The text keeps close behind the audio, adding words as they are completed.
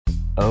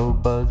Oh,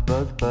 buzz,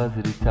 buzz,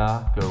 buzzity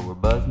taco. We're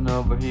buzzing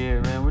over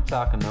here and we're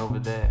talking over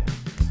there.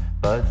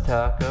 Buzz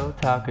taco,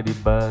 talkity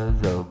buzz.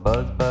 Oh,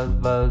 buzz, buzz,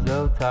 buzz.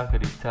 Oh,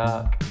 talkity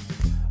talk.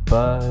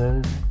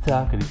 Buzz,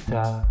 talkity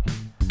talk.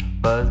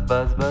 Buzz,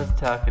 buzz, buzz,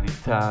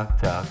 talkity talk.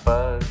 Talk,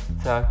 buzz,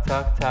 talk,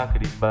 talk,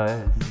 talkity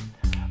buzz.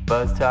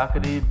 Buzz,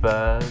 talkity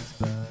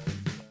buzz.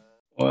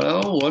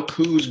 Well, look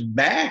who's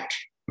back.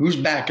 Who's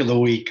back of the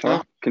week, huh?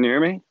 Oh, can you hear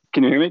me?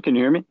 Can you hear me? Can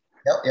you hear me?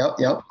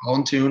 Yep. All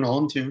in tune, all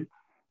in tune.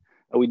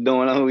 How we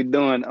doing? How we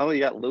doing? Oh,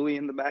 you got Louis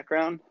in the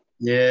background?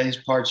 Yeah, he's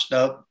parched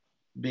up.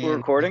 We're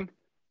recording?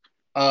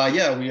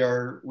 Yeah, we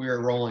are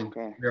rolling.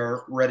 Okay. We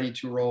are ready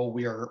to roll.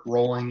 We are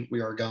rolling.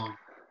 We are going.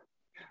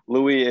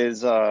 Louis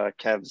is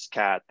Kev's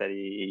cat that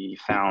he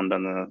found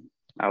on the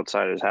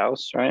outside his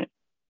house, right?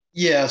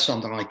 Yeah,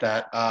 something like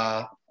that.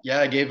 Yeah,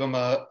 I gave him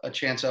a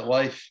chance at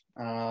life.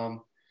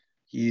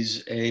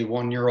 He's a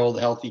 1-year-old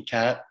healthy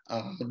cat.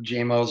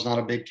 JMO is not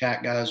a big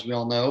cat guy, as we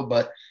all know,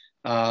 but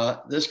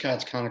this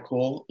cat's kind of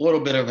cool. A little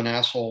bit of an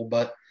asshole,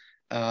 but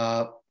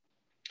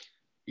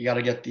you got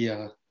to get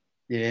the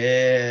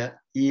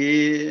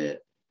yeah,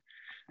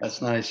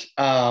 that's nice.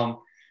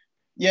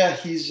 Yeah,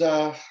 he's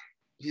a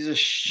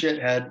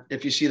shithead.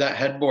 If you see that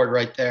headboard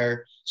right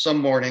there, some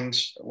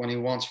mornings when he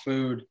wants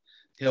food,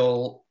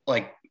 he'll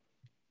like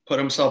put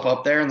himself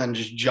up there and then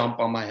just jump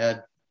on my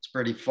head. It's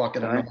pretty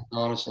fucking annoying,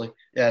 honestly.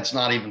 Yeah, it's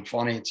not even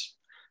funny. It's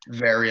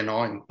very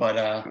annoying.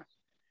 But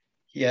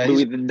yeah,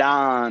 Louis the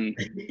Don.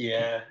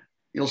 Yeah,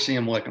 you'll see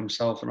him lick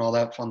himself and all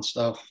that fun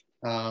stuff.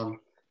 I'm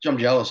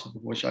jealous.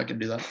 Wish I could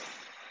do that.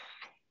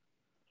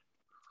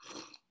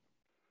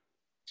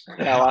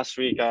 Yeah, last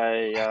week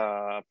we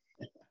don't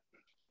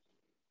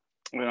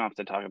have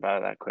to talk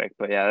about it that quick,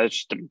 but yeah, it's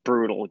just a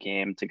brutal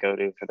game to go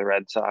to for the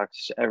Red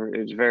Sox. It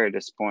was very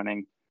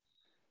disappointing.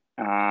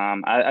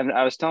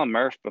 I was telling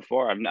Murph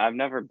before, I've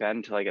never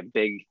been to like a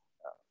big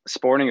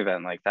sporting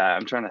event like that.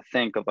 I'm trying to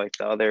think of like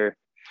the other,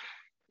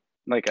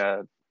 like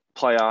a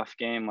playoff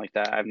game like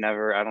that. I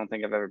don't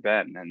think I've ever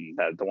been. And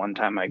that the one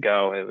time I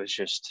go, it was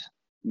just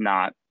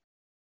not,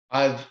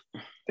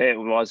 it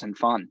wasn't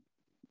fun.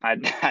 I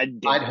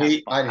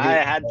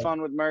had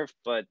fun with Murph,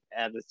 but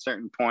at a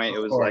certain point, it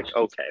was like,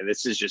 okay,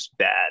 this is just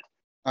bad.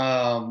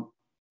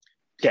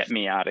 Get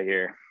me out of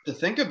here. To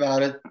think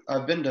about it,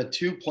 I've been to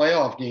 2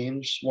 playoff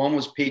games. One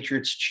was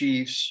Patriots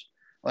Chiefs,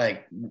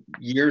 like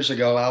years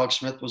ago. Alex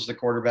Smith was the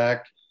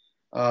quarterback.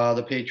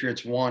 The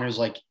Patriots won. It was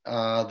like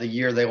the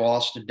year they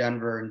lost to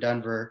Denver in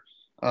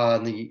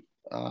the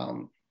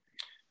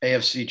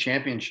AFC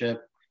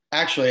Championship.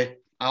 Actually,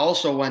 I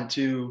also went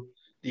to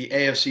the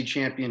AFC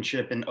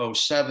Championship in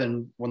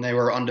 2007 when they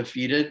were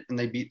undefeated and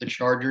they beat the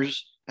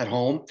Chargers at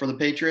home for the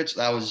Patriots.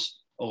 That was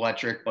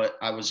electric, but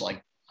I was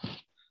like,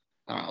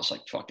 I don't know, I was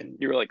like fucking.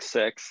 You were like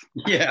 6.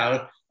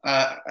 Yeah,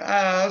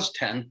 I was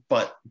 10,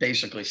 but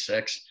basically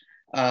 6.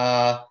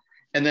 And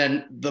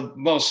then the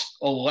most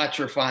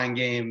electrifying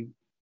game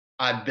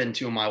I've been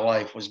to in my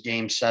life was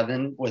Game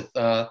 7 with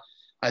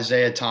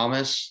Isaiah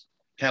Thomas.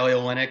 Kelly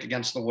Olynyk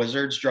against the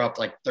Wizards dropped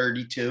like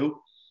 32.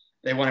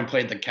 They went and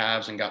played the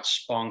Cavs and got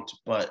spunked,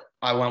 but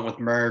I went with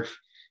Murph.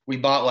 We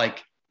bought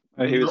like.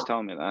 He was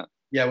telling me that.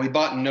 Yeah, we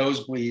bought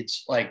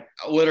nosebleeds. Like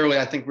literally,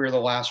 I think we were the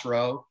last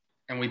row.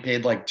 And we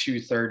paid like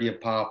 $230 a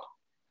pop.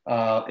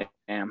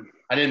 Damn.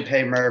 I didn't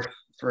pay Murph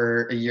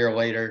for a year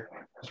later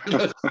for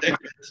those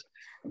tickets.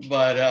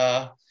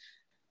 But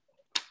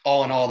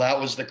all in all, that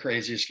was the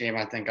craziest game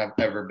I think I've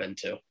ever been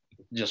to.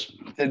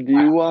 Did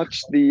you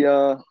watch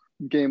the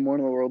Game 1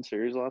 of the World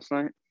Series last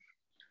night?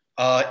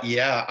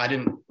 Yeah, I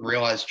didn't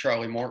realize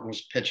Charlie Morton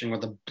was pitching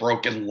with a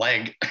broken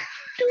leg.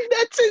 Dude,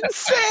 that's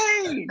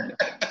insane.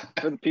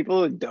 For the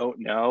people who don't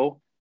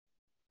know,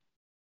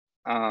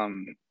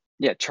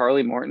 yeah,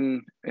 Charlie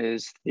Morton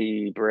was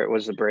the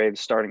Braves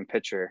starting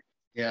pitcher.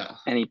 Yeah.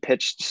 And he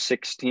pitched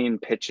 16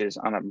 pitches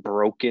on a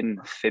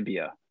broken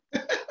fibia,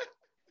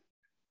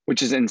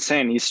 which is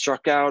insane. He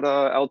struck out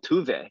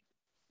Altuve.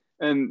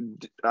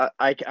 And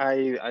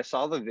I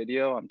saw the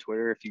video on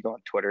Twitter. If you go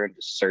on Twitter and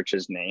just search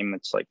his name,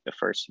 it's like the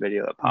first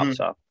video that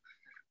pops up.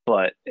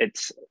 But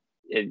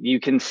you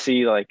can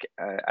see like,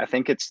 I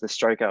think it's the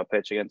strikeout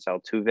pitch against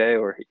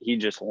Altuve where he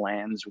just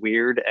lands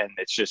weird and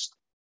it's just,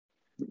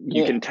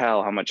 you can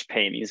tell how much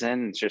pain he's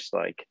in. It's just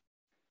like,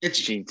 it's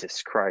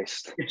Jesus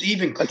Christ. It's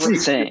even crazier. That's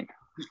insane.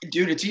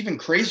 Dude, it's even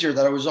crazier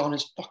that I was on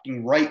his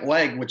fucking right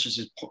leg, which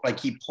is like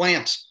he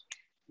plants.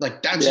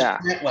 Like that's his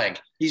plant leg.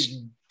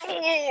 He's.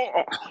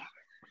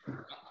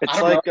 It's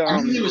like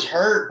I knew he was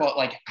hurt, but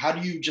like, how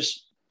do you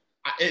just?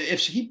 If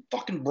he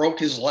fucking broke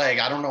his leg,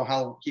 I don't know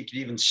how he could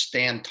even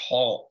stand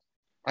tall.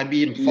 I'd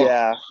be in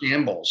fucking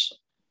shambles.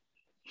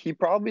 He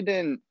probably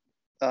didn't.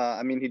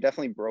 I mean, he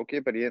definitely broke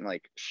it, but he didn't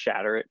like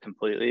shatter it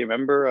completely.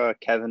 Remember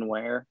Kevin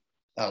Ware?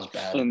 That was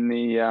bad. In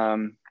the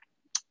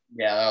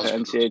that was the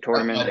NCAA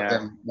tournament. That might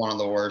have been one of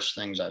the worst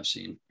things I've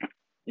seen.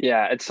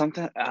 Yeah, it's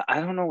something.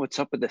 I don't know what's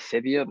up with the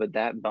fibia, but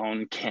that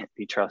bone can't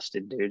be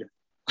trusted, dude.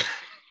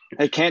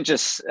 It can't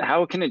just.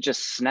 How can it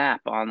just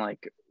snap on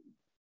like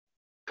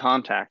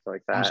contact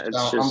like that?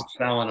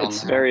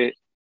 It's very,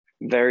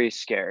 very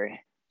scary.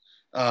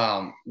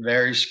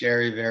 Very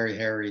scary, very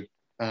hairy.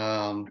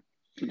 Who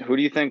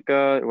do you think?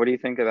 What do you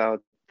think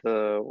about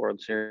the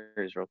World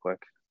Series, real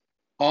quick?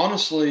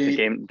 Honestly,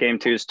 game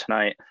two is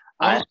tonight.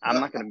 I'm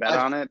not going to bet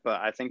on it,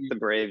 but I think the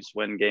Braves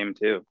win game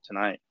two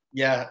tonight.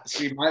 Yeah.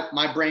 See,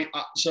 my brain.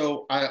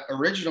 So I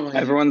originally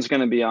everyone's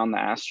going to be on the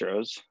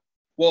Astros.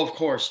 Well, of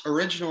course.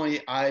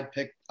 Originally, I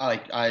picked. I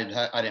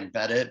didn't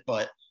bet it,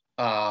 but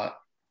I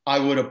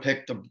would have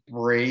picked the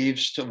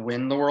Braves to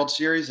win the World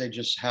Series. They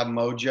just have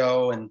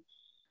mojo, and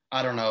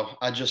I don't know.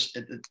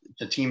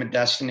 The team of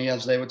destiny,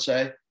 as they would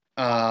say.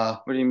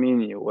 What do you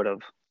mean you would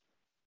have?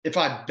 If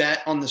I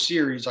bet on the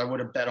series, I would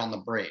have bet on the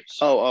Braves.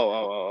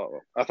 Oh.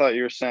 I thought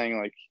you were saying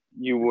like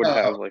you would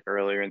have like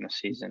earlier in the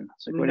season.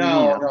 It's like, what do you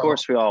mean? Of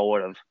course we all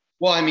would have.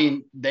 Well, I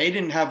mean, they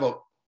didn't have a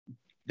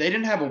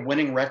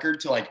winning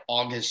record till like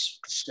August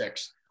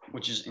 6th,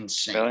 which is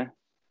insane. Really?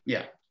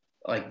 Yeah.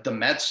 Like the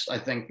Mets, I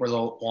think, were the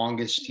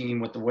longest team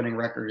with the winning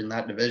record in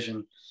that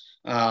division.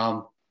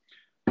 My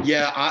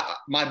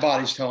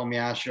body's telling me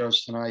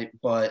Astros tonight,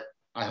 but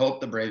I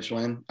hope the Braves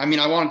win. I mean,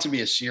 I want it to be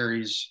a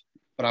series,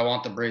 but I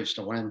want the Braves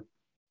to win.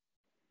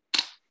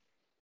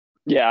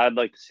 Yeah, I'd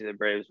like to see the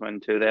Braves win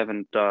too. They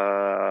haven't.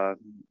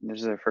 This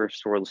is their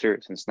first World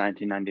Series since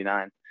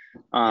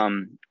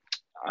 1999.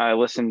 I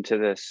listened to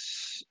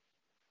this.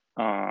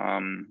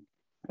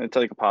 It's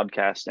like a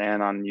podcast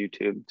and on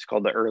YouTube. It's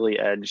called the Early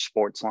Edge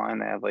Sports Line.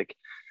 They have like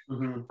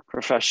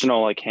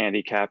professional like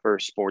handicapper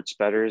sports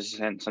bettors,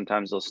 and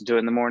sometimes listen to it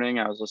in the morning.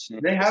 I was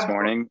listening this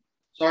morning.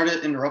 Sorry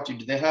to interrupt you.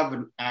 Do they have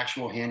an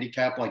actual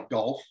handicap like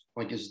golf?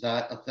 Like, is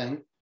that a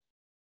thing?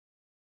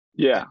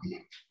 Yeah.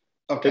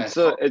 Okay.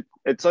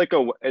 It's like a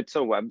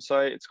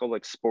website. It's called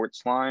like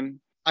Sportsline.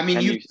 I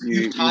mean, you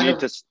kind of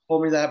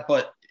told me that,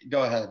 but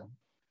go ahead.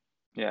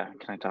 Yeah.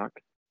 Can I talk?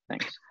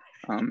 Thanks.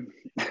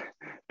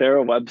 They're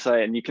a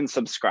website and you can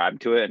subscribe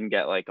to it and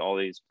get like all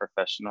these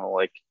professional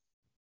like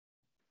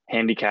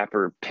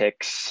handicapper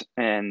picks,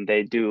 and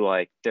they do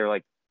like they're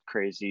like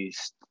crazy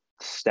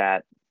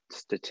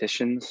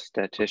statisticians.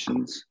 I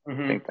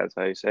think that's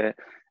how you say it.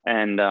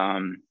 And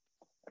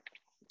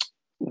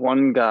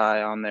one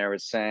guy on there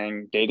was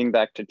saying, dating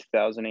back to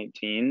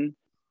 2018,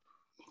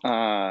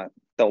 the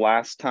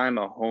last time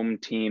a home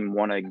team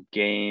won a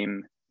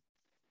game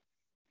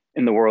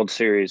in the World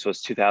Series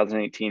was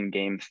 2018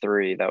 Game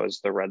 3. That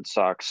was the Red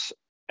Sox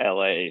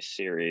LA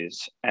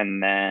series.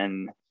 And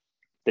then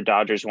the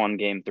Dodgers won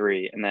Game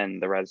 3, and then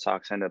the Red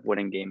Sox ended up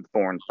winning Game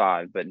 4 and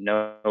 5. But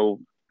no,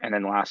 and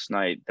then last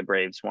night the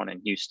Braves won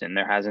in Houston.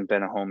 There hasn't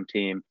been a home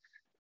team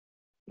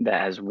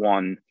that has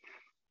won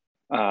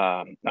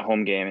a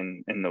home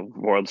game in the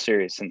World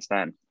Series since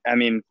then. I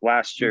mean,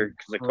 last year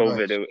because of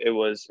COVID, it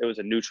was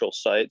a neutral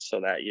site, so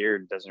that year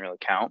doesn't really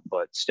count.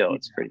 But still,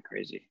 it's pretty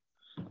crazy.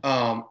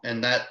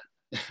 And that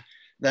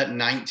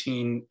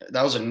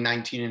was a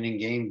 19 inning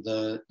game.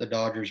 The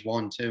Dodgers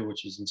won too,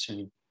 which is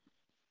insane.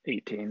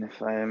 18,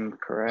 if I am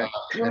correct.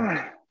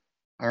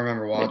 I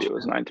remember watching. Maybe it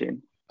was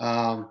 19.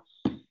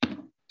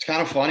 It's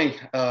kind of funny.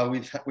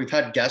 We've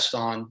had guests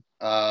on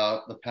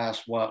the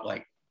past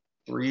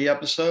 3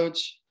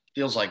 episodes.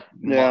 Feels like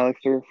like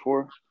 3 or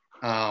 4.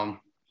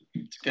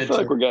 It's good. I feel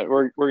like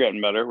we're getting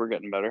better. We're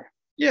getting better.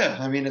 Yeah,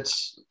 I mean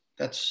that's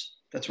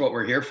what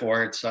we're here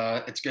for. It's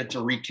good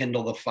to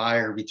rekindle the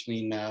fire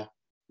between the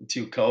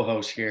two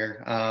co-hosts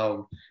here.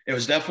 It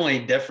was definitely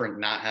different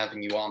not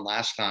having you on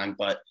last time,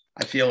 but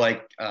I feel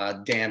like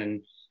Dan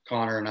and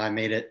Connor and I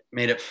made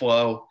it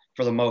flow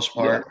for the most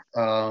part.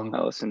 Yeah.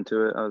 I listened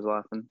to it. I was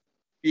laughing.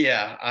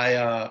 Yeah,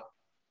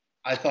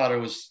 I thought it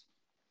was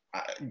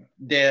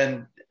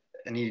Dan,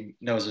 and he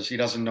knows this. He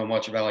doesn't know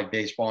much about like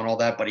baseball and all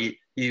that, but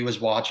he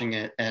was watching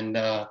it, and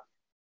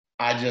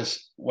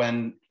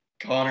when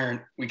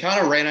Connor, we kind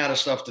of ran out of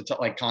stuff to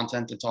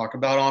content to talk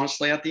about,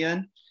 honestly, at the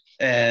end,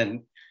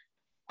 and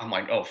I'm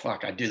like, oh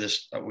fuck,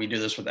 we do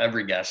this with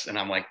every guest, and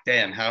I'm like,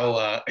 damn,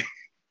 how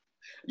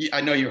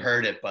I know you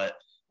heard it, but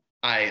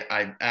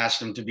I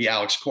asked him to be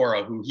Alex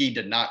Cora, who he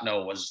did not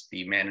know was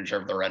the manager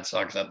of the Red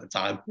Sox at the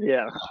time.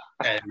 Yeah.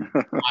 And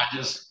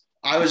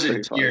I was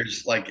in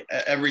tears. Funny. Like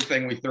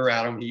everything we threw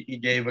at him, he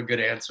gave a good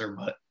answer,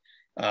 but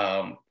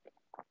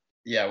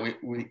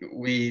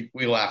we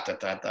laughed at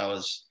that. That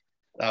was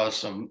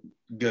some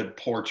good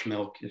porch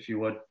milk, if you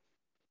would.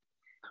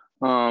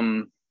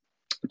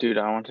 Dude,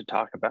 I want to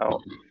talk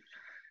about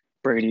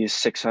Brady's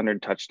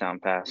 600 touchdown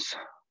pass.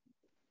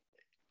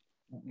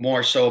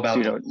 More so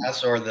about the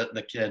pass or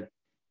the kid,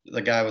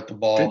 the guy with the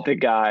ball? The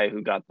guy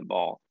who got the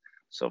ball.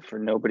 So for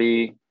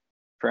anybody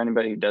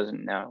who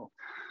doesn't know,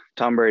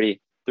 Tom Brady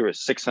threw a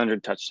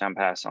 600 touchdown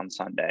pass on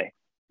Sunday.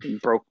 He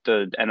broke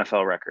the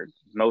NFL record.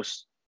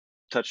 Most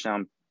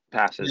touchdown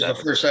passes. He's the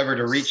first ever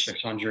to reach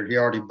 600. He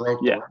already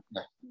broke the record.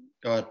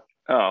 Go ahead.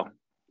 Oh.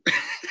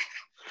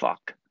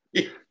 Fuck.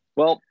 Yeah.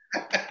 Well,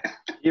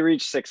 he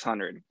reached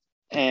 600.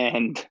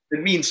 And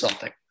it means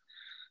something.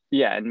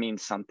 Yeah, it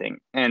means something.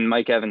 And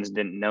Mike Evans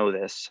didn't know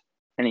this,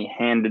 and he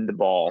handed the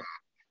ball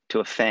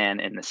to a fan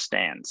in the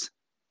stands.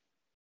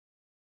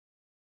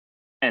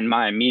 And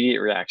my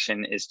immediate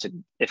reaction is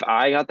if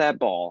I got that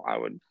ball, I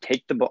would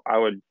take the ball, I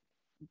would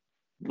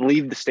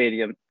leave the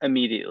stadium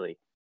immediately.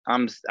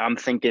 I'm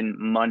thinking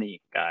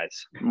money,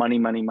 guys. Money.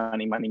 Revolves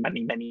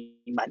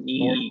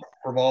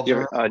You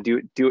around. ever,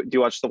 do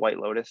you watch The White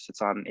Lotus?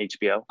 It's on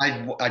HBO.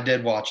 I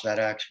did watch that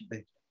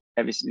actually.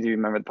 Do you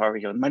remember the part where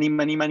he goes, money?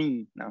 No.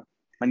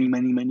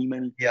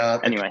 Money. Yeah.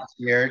 The Anyway.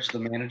 concierge, the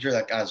manager,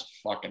 that guy's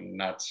fucking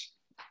nuts.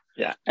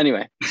 Yeah.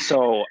 Anyway,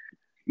 so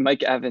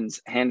Mike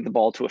Evans handed the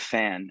ball to a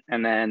fan,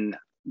 and then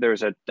there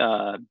was a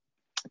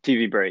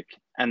TV break.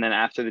 And then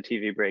after the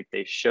TV break,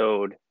 they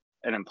showed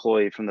an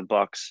employee from the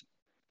Bucks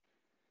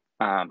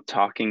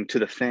talking to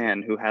the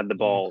fan who had the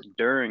ball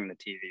during the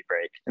TV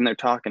break. And they're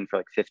talking for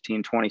like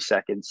 15, 20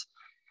 seconds.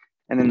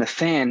 And then the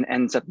fan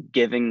ends up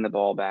giving the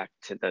ball back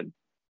to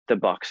the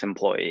Bucks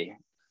employee,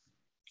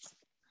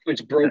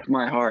 which broke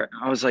my heart.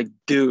 I was like,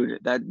 dude,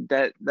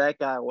 that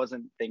guy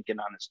wasn't thinking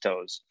on his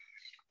toes.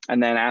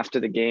 And then after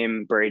the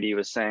game, Brady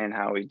was saying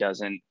how he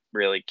doesn't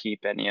really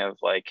keep any of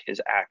like his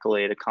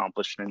accolade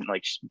accomplishment,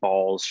 like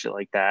balls, shit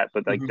like that.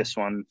 But like this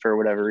one, for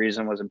whatever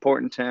reason, was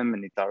important to him.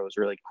 And he thought it was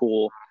really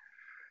cool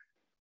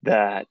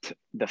that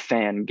the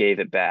fan gave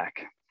it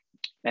back.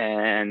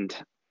 And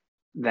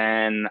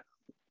then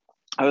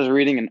I was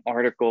reading an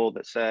article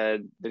that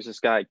said there's this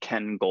guy,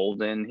 Ken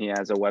Golden. He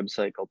has a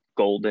website called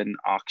Golden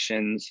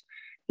Auctions.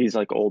 He's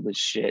like old as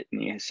shit,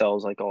 and he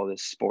sells like all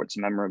this sports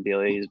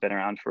memorabilia. He's been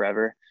around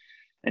forever.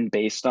 And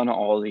based on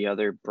all the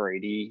other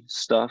Brady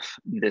stuff,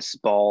 this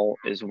ball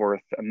is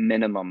worth a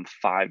minimum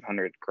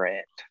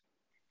 $500,000.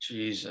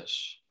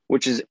 Jesus.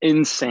 Which is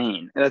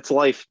insane. That's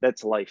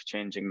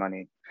life-changing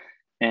money.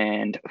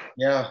 And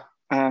yeah,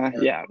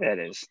 that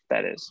is.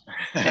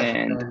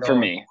 And for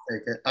me,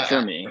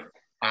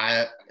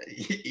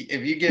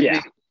 if you give me,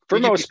 for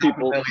most give me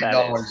people,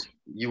 $1,000,000,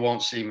 you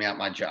won't see me at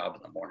my job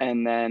in the morning.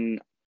 And then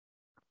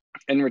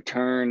in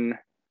return,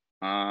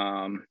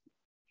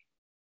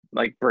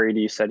 like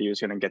Brady said he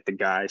was going to get the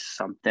guys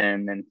something,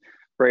 and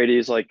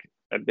Brady's like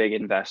a big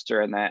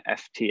investor in that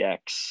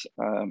FTX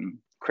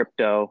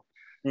crypto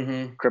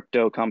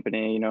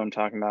company. You know what I'm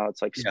talking about?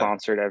 It's like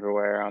sponsored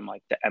everywhere on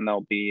like the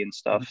MLB and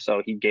stuff.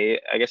 So he gave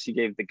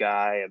the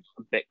guy a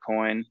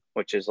Bitcoin,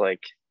 which is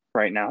like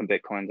right now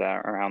Bitcoin's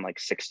around like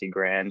 60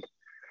 grand.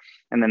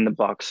 And then the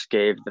Bucks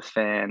gave the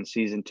fan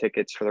season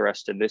tickets for the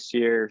rest of this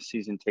year,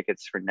 season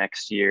tickets for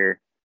next year,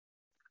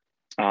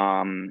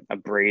 a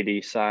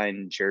Brady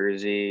signed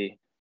jersey,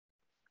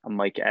 a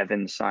Mike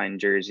Evans signed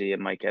jersey, a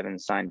Mike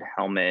Evans signed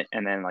helmet,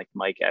 and then like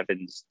Mike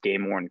Evans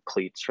game worn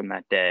cleats from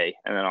that day,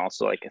 and then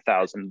also like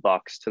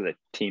 $1,000 to the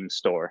team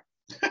store,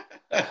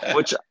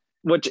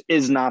 which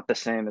is not the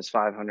same as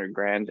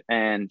 $500,000.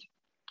 And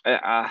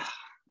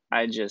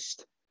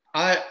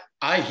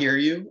I hear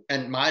you,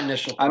 and my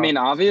initial. I mean,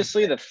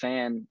 obviously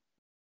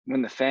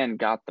when the fan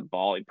got the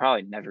ball, he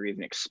probably never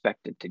even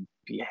expected to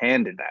be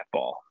handed that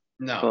ball.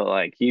 No, but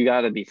like you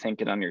got to be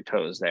thinking on your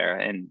toes there.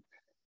 And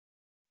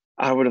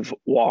I would have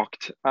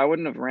walked. I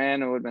wouldn't have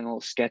ran. It would have been a little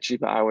sketchy,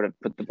 but I would have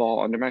put the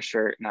ball under my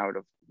shirt and I would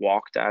have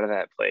walked out of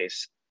that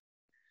place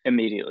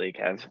immediately,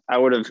 Kev. I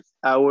would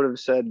have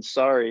said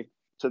sorry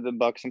to the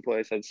Bucks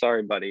employee. Said,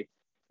 sorry, buddy.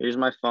 Here's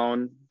my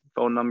phone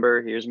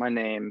number. Here's my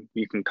name.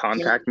 You can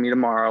contact me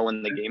tomorrow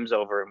when the game's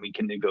over and we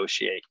can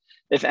negotiate.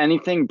 If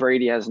anything,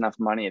 Brady has enough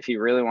money. If he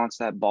really wants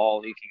that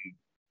ball, he can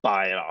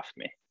buy it off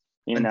me.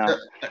 You know?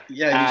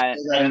 Yeah.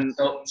 And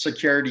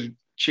security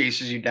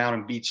chases you down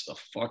and beats the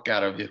fuck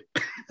out of you.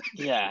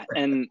 Yeah.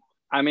 And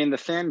I mean, the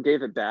fan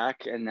gave it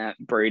back and that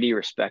Brady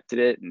respected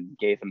it and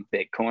gave him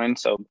Bitcoin.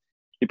 So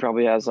he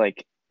probably has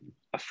like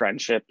a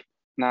friendship,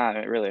 not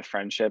really a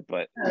friendship,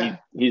 but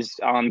he's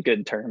on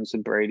good terms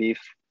with Brady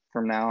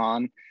from now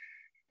on.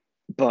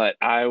 But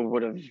I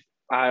wouldn't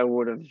have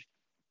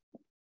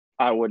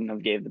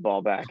gave the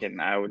ball back,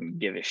 and I wouldn't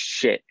give a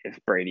shit if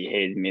Brady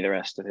hated me the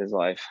rest of his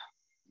life.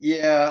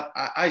 Yeah,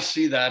 I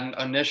see that. And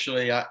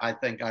initially, I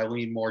think I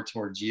lean more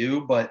towards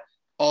you, but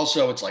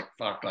also it's like,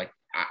 fuck, like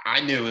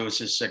I knew it was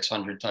his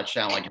 600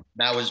 touchdown. Like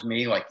that was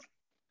me. Like,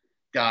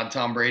 God,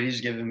 Tom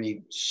Brady's given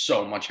me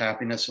so much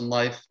happiness in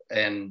life.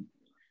 And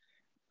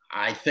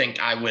I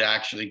think I would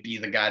actually be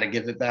the guy to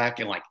give it back.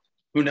 And like,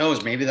 who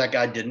knows? Maybe that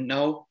guy didn't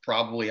know.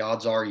 Probably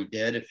odds are he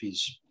did if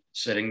he's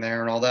sitting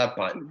there and all that.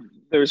 But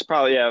there's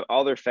probably,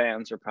 all their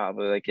fans are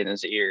probably like in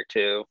his ear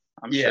too,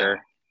 I'm sure.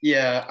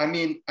 Yeah, I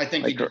mean, I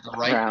think like, he did the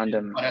right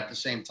thing, but at the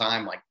same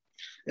time, like,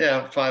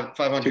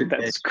 500. Dude,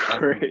 that's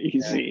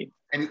crazy.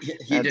 And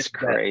that's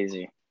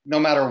crazy. No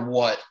matter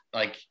what,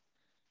 like,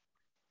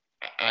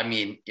 I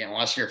mean,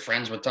 unless you're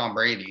friends with Tom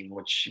Brady,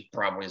 which he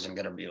probably isn't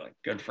going to be like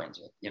good friends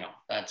with,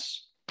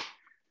 that's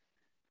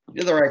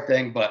you're the right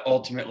thing. But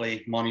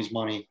ultimately, money's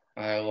money.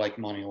 I like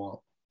money a lot.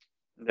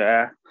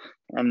 Yeah,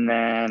 and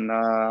then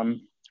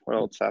what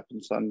else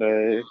happened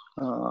Sunday?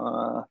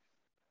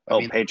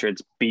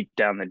 Patriots beat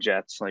down the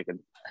Jets like a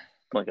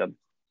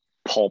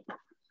pulp.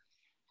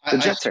 The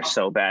Jets are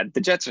so bad. The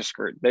Jets are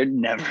screwed. They're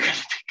never going to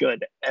be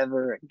good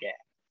ever again.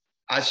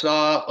 I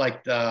saw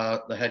like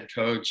the head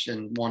coach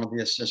and one of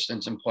the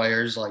assistants and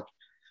players like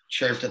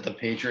chirped that the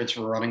Patriots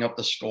were running up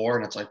the score,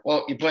 and it's like,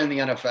 well, you play in the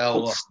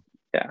NFL.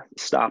 Yeah,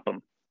 stop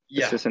them.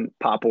 Yeah. This isn't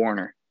Pop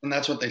Warner. And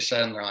that's what they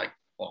said. And they're like,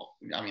 well,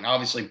 I mean,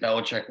 obviously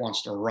Belichick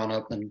wants to run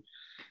up and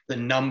the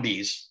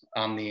numbies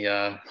on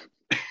the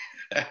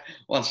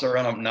wants to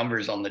run up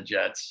numbers on the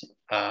Jets.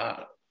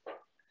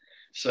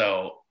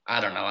 So I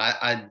don't know.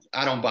 I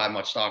don't buy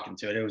much stock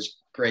into it. It was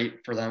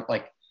great for them,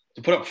 like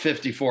to put up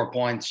 54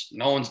 points.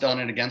 No one's done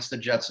it against the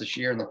Jets this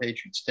year, and the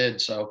Patriots did.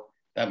 So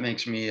that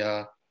makes me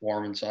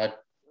warm inside.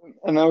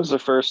 And that was their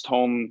first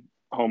home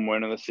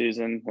win of the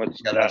season, which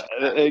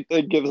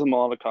it gives them a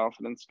lot of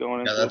confidence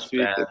going into this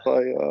week. Bad. They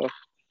play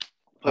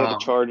the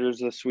Chargers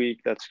this week.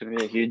 That's going to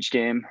be a huge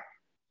game.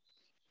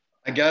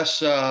 I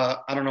guess I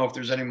don't know if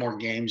there's any more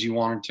games you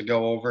wanted to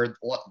go over.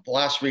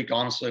 Last week,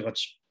 honestly,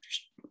 let's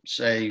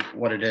say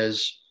what it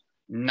is.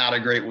 Not a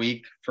great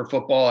week for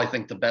football. I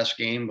think the best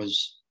game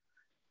was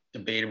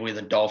debatably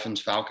the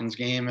Dolphins-Falcons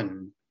game,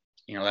 and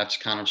that's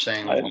kind of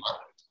saying a lot.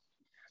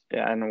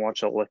 Yeah, I didn't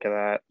watch a lick of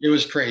that. It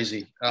was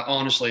crazy.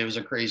 Honestly, it was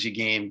a crazy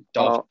game.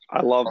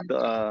 I loved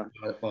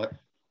but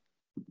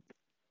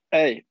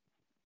hey,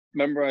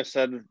 remember I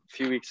said a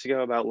few weeks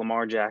ago about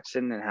Lamar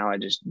Jackson and how I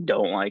just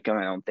don't like him.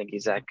 I don't think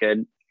he's that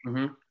good.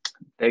 Mm-hmm.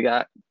 They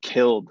got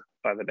killed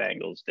by the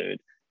Bengals,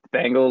 dude. The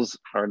Bengals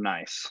are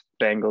nice.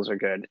 Bengals are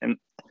good. And,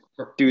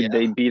 dude,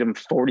 They beat them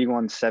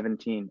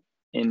 41-17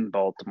 in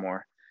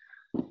Baltimore.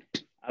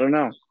 I don't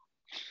know.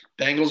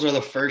 Bengals are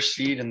the first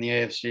seed in the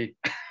AFC.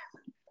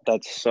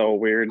 That's so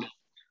weird.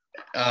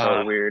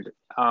 So weird.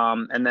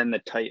 And then the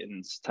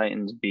Titans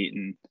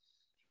beating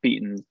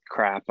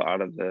crap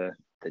out of the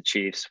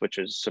Chiefs, which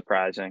is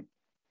surprising.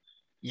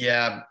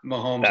 Yeah,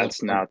 Mahomes.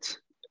 That's nuts.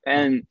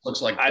 And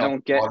looks like I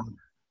don't get.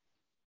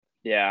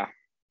 Yeah,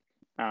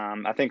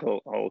 I think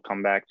he'll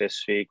come back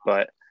this week,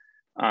 but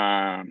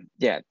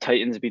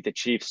Titans beat the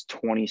Chiefs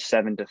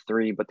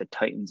 27-3, but the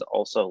Titans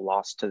also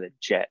lost to the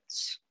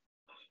Jets.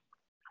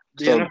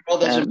 The NFL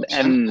doesn't make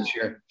sense this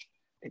year.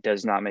 It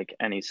does not make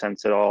any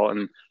sense at all.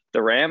 And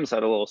the Rams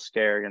had a little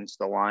scare against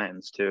the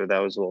Lions too.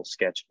 That was a little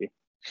sketchy.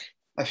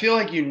 I feel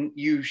like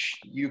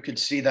you could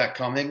see that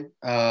coming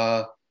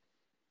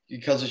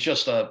because it's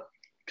just a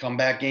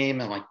comeback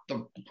game, and like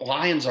the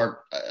Lions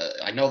are.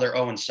 I know they're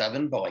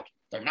 0-7, but like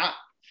they're not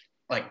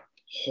like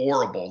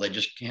horrible. They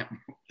just can't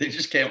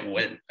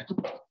win.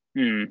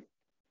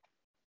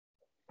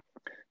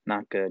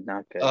 Not good.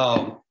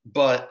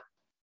 But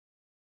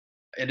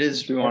it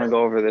is. Do you want to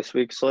go over this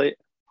week's slate?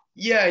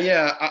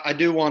 Yeah. I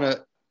do want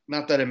to.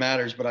 Not that it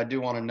matters, but I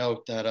do want to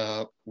note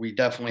that we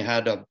definitely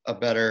had a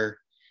better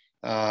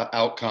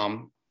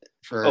outcome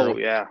for. Oh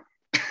yeah.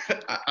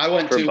 I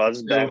went for 2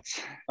 buzz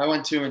bets. I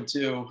went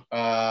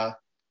 2-2,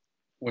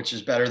 which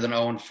is better than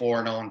 0-4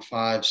 and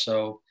 0-5.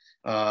 So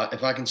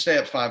if I can stay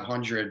at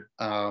 500,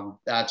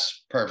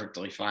 that's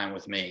perfectly fine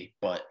with me.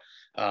 But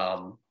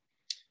I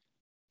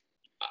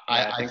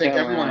think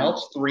everyone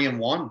else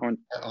 3-1.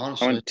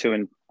 Honestly,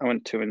 I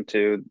went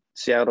 2-2.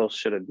 Seattle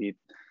should have beat.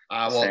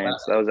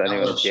 Saints. That was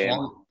anyone's game.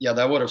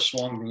 That would have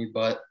swung me,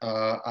 but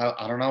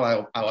I don't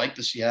know. I like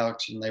the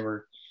Seahawks, and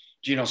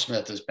Geno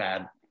Smith is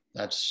bad.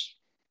 That's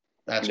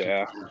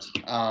yeah.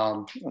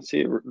 I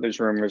see. There's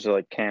rumors of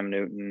like Cam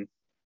Newton,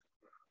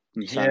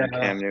 and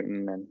Cam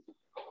Newton, and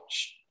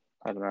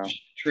I don't know.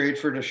 Trade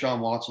for Deshaun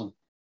Watson.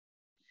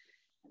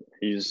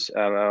 I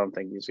don't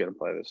think he's going to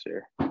play this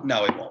year.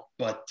 No, he won't.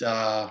 But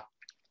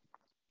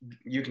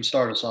you can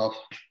start us off.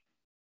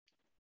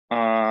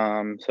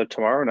 So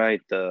tomorrow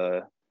night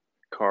the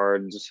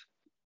Cards,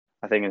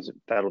 I think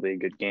that'll be a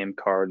good game.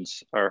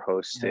 Cards are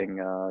hosting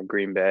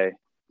Green Bay.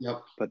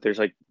 Yep. But there's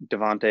like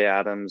Devontae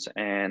Adams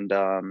and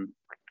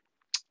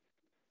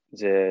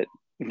is it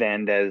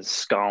Valdez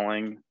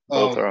Scantling?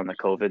 Both are on the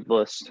COVID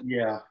list.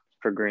 Yeah.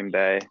 For Green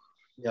Bay.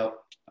 Yep.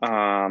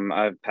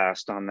 I've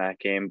passed on that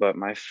game, but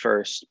my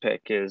first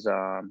pick is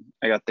I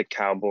got the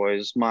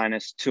Cowboys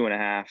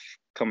 -2.5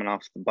 coming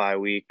off the bye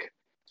week.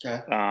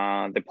 Okay.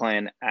 They're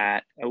playing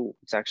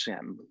it's actually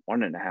at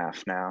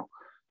 1.5 now.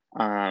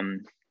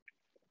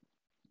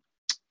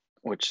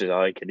 Which I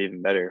like it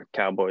even better.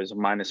 Cowboys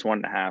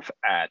 -1.5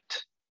 at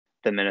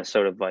the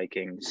Minnesota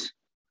Vikings.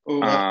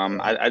 Ooh,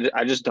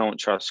 I just don't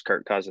trust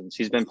Kirk Cousins.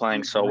 He's been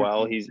playing so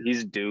well.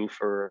 He's due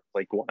for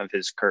like one of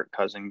his Kirk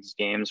Cousins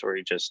games where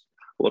he just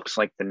looks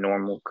like the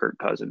normal Kirk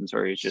Cousins,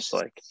 where he's just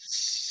like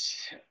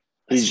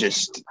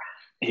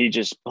he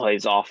just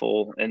plays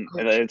awful. And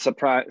it's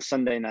a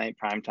Sunday night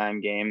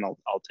primetime game.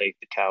 I'll take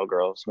the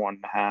Cowgirls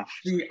 1.5.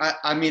 See,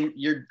 I mean,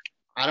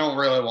 I don't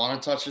really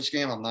want to touch this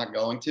game. I'm not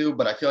going to,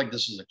 but I feel like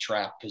this is a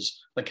trap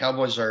because the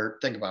Cowboys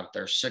think about it,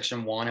 they're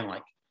 6-1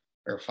 and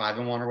or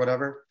 5-1 or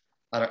whatever.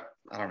 I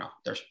don't know.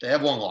 They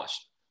have one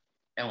loss,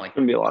 and like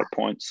gonna be a lot of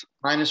points.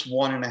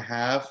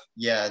 -1.5.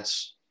 Yeah,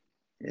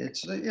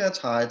 it's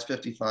high. It's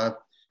 55.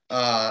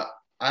 I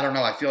don't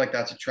know. I feel like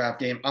that's a trap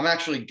game. I'm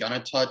actually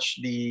gonna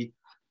touch the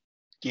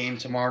game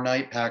tomorrow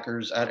night,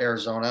 Packers at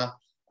Arizona.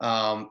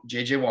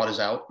 JJ Watt is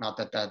out. Not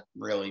that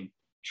really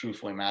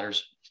truthfully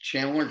matters.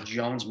 Chandler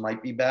Jones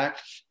might be back.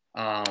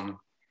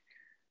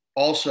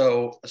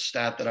 Also, a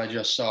stat that I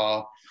just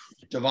saw,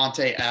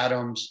 Devontae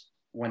Adams,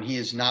 when he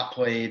has not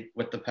played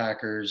with the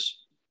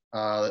Packers,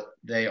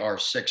 they are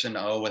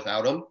 6-0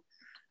 without him.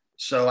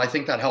 So I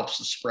think that helps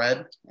the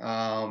spread.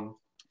 Are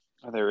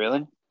they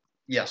really?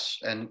 Yes,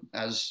 and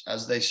as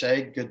they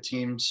say, good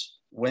teams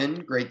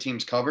win, great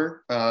teams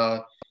cover.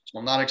 So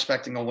I'm not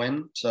expecting a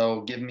win.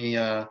 So give me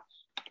the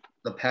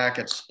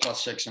Packets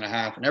plus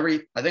 6.5. And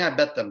I think I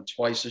bet them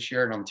twice this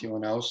year, and I'm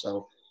 2-0.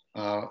 So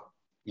I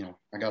got Yeah,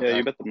 that.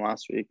 you bet them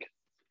last week.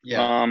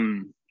 Yeah.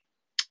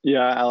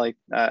 Yeah, I like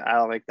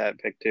that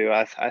pick too.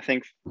 I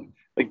think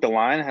like the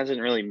line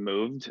hasn't really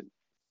moved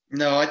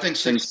No, I think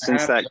since 6.5 that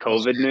is almost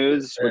COVID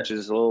news, it. which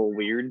is a little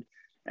weird.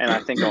 And I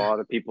think a lot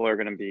of people are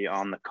going to be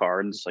on the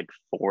cards like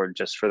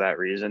for that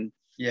reason.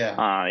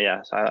 Yeah.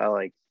 Yes, I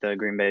like the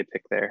Green Bay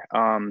pick there.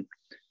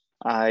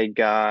 I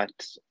got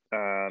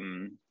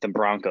the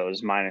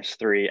Broncos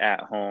 -3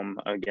 at home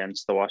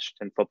against the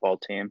Washington football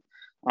team.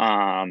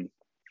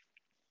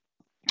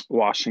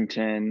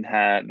 Washington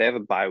they have a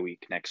bye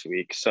week next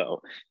week,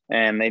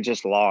 and they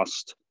just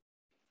lost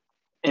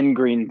in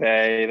Green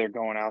Bay. They're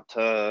going out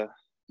to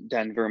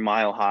Denver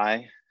Mile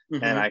High,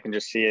 and I can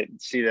just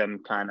see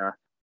them kind of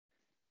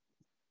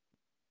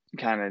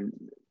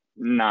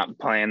not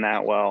playing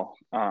that well.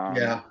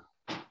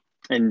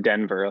 In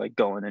Denver, like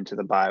going into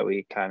the bye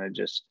week, kind of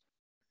just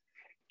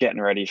getting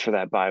ready for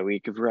that bye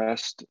week of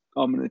rest.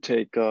 I'm going to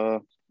take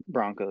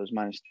Broncos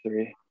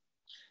 -3.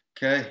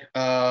 Okay.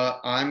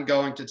 I'm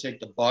going to take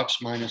the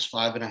Bucks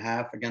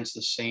 -5.5 against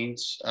the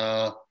Saints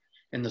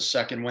in the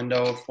second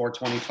window,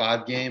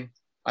 425 game.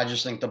 I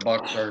just think the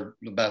Bucks are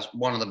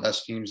one of the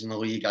best teams in the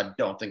league. I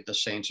don't think the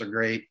Saints are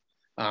great.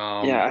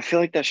 Yeah, I feel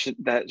like that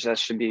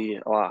should be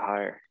a lot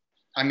higher.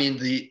 I mean,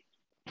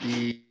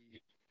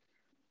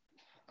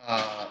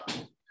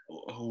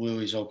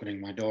 Louis opening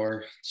my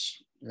door.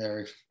 It's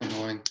very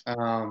annoying.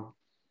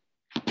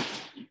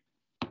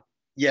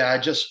 Yeah,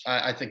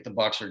 I think the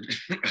Bucks are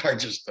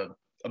just a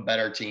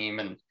better team,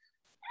 and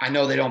I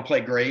know they don't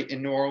play great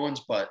in New Orleans,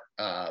 but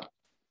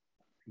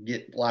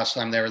last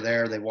time they were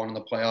there, they won in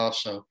the playoffs,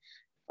 so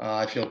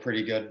I feel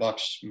pretty good.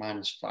 Bucks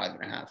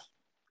 -5.5.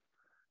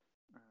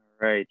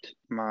 Right,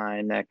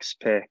 my next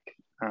pick.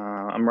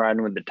 I'm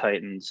riding with the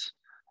Titans.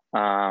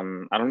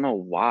 I don't know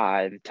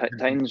why the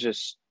Titans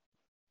just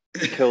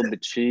killed the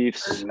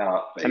Chiefs,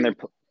 and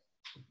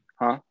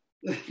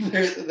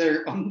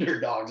they're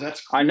underdogs.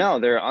 That's crazy. I know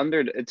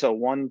it's a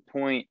 1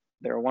 point.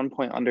 They're a 1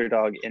 point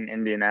underdog in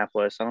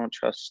Indianapolis. I don't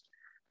trust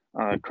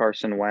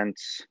Carson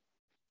Wentz.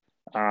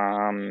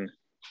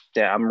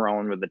 Yeah, I'm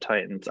rolling with the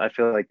Titans. I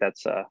feel like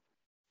that's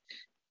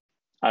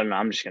I don't know.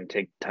 I'm just gonna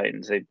take the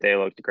Titans. They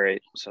looked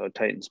great. So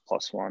Titans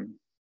 +1.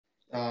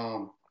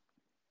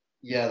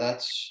 Yeah,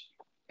 that's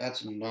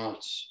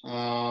nuts.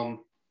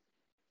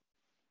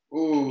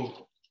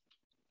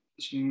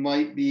 This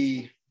might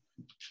be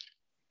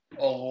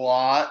a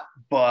lot,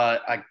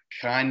 but I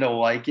kind of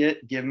like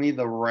it. Give me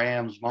the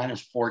Rams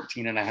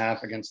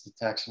 -14.5 against the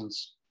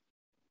Texans.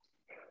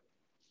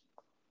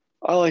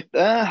 I like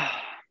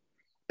that.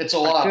 It's a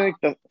lot.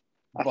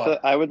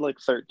 I would like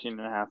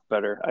 13.5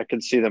 better. I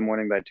could see them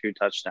winning by 2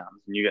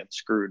 touchdowns and you get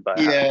screwed by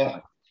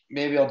half.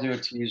 Maybe I'll do a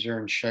teaser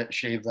and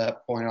shave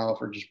that point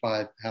off, or just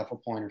buy half a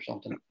point or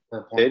something.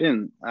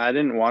 I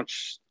didn't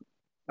watch.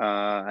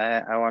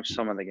 I watched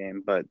some of the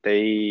game, but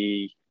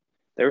they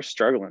were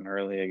struggling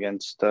early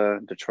against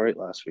Detroit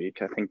last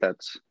week. I think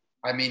that's.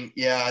 I mean,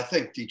 yeah, I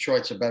think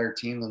Detroit's a better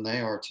team than they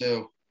are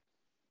too.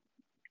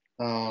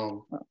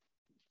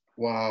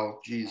 Wow,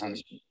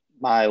 Jesus.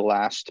 My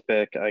last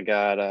pick, I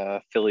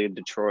got Philly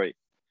Detroit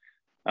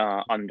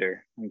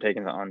under. I'm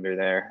taking the under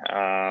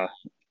there.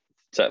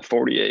 It's at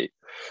 48.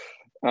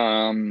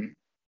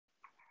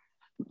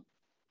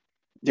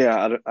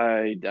 Yeah,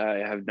 I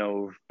have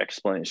no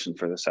explanation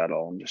for this at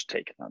all. I'm just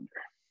taking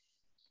under.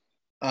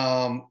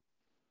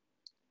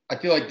 I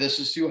feel like this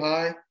is too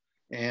high,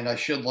 and I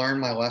should learn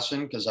my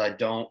lesson because I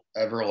don't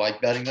ever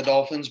like betting the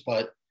Dolphins.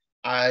 But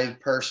I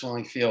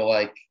personally feel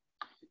like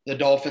the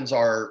Dolphins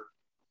are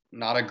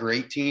not a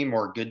great team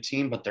or a good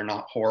team, but they're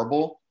not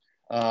horrible.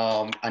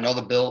 I know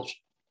the Bills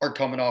are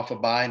coming off a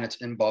bye and it's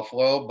in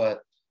Buffalo,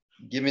 but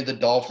give me the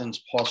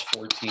Dolphins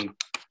 +14.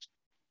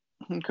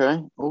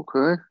 Okay.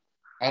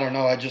 I don't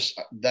know.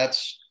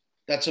 That's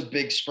a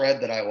big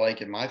spread that I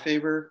like in my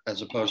favor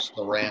as opposed to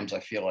the Rams, I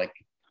feel like.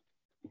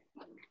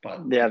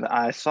 But yeah,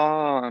 I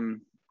saw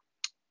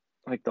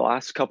like the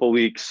last couple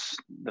weeks,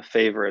 the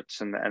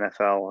favorites in the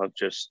NFL have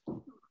just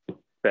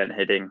been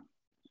hitting,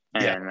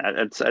 and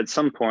at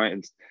some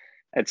point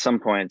it's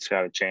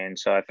got to change.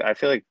 So I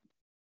feel like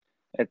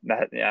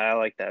I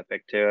like that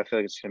pick too. I feel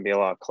like it's going to be a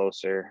lot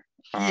closer.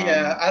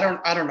 Yeah, I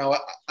don't know.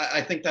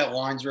 I think that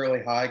line's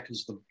really high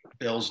because the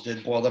Bills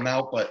did blow them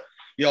out, but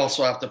you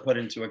also have to put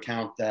into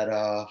account that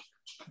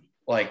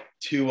like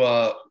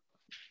Tua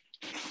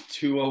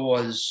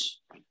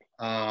was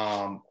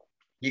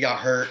he got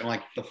hurt in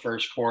like the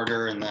first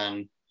quarter, and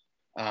then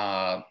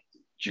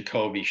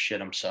Jacoby shit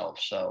himself.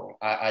 So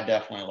I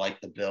definitely like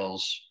the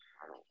Bills.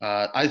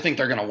 I think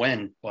they're gonna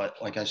win,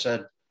 but like I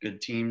said, good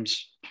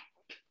teams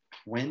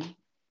win,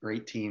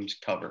 great teams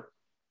cover.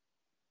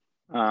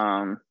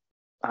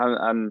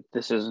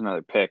 This is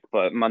another pick,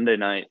 but Monday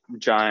night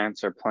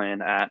Giants are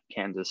playing at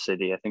Kansas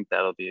City. I think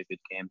that'll be a good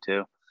game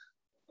too.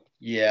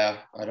 Yeah,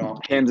 I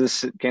don't.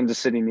 Kansas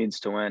City needs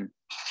to win,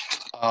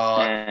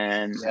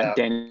 and yeah.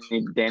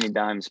 Danny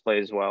Dimes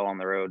plays well on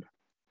the road.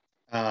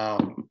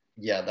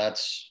 Yeah,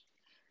 that's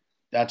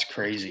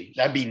crazy.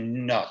 That'd be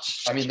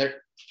nuts. I mean,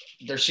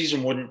 their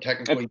season wouldn't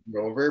technically be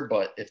over,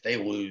 but if they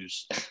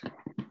lose,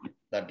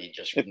 that'd be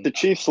just. If the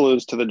Chiefs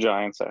lose to the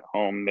Giants at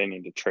home, they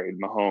need to trade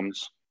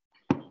Mahomes.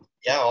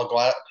 Yeah,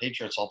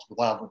 Patriots. I'll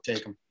gladly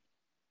take them.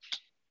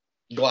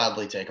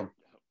 Gladly take them.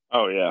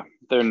 Oh yeah,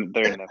 they're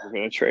never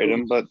going to trade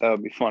him, but that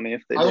would be funny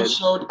if they did.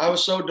 I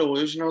was so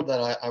delusional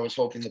that I was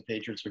hoping the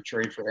Patriots would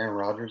trade for Aaron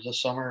Rodgers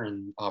this summer,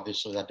 and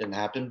obviously that didn't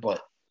happen.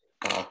 But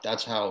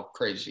that's how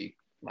crazy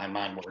my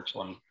mind works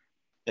when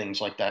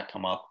things like that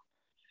come up.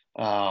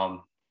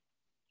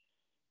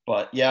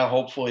 But yeah,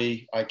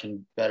 hopefully I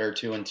can better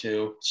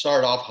 2-2.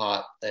 Start off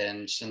hot,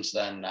 and since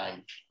then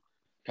I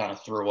kind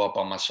of threw up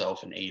on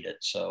myself and ate it.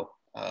 So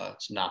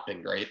it's not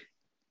been great.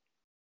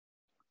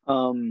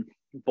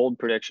 Bold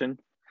prediction.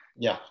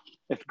 Yeah.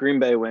 If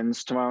Green Bay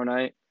wins tomorrow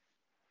night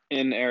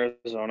in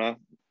Arizona,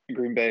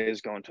 Green Bay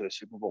is going to the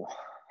Super Bowl.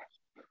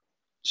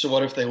 So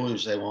what if they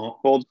lose? They won't?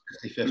 Bold,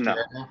 50-50 no,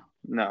 right now?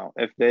 No.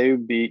 If they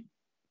beat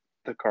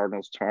the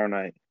Cardinals tomorrow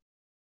night,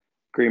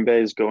 Green Bay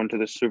is going to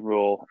the Super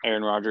Bowl.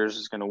 Aaron Rodgers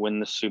is going to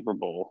win the Super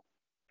Bowl,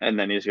 and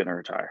then he's going to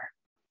retire.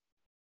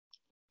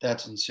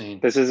 That's insane.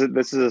 This is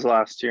his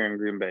last year in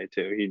Green Bay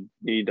too.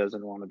 He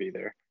doesn't want to be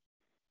there.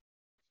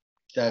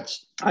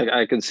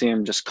 I could see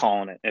him just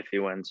calling it if he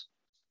wins.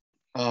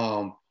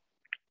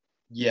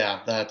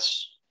 Yeah,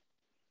 that's.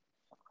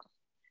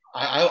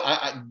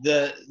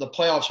 The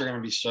playoffs are going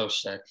to be so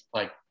sick.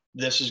 Like,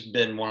 this has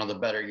been one of the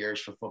better years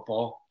for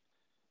football,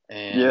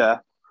 and yeah,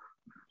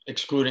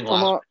 excluding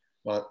last week,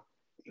 but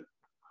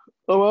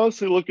I'm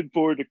honestly looking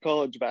forward to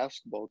college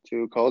basketball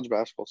too. College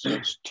basketball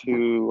switched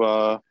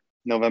to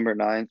November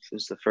 9th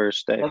is the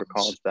first day for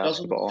college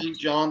basketball. St.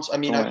 John's. I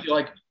mean, I feel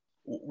like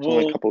we're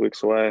only a couple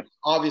weeks away.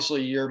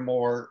 Obviously, you're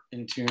more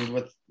in tune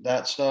with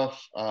that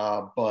stuff,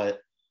 but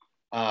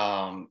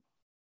I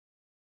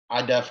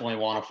definitely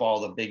want to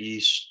follow the Big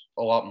East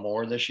a lot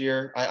more this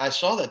year. I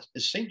saw that.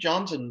 Is St.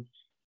 John's and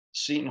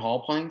Seton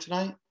Hall playing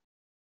tonight?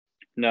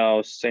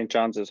 No, St.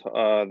 John's is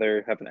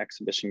they have an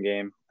exhibition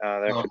game.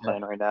 They're actually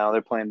playing right now.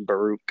 They're playing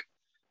Baruch.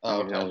 I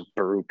don't know what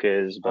Baruch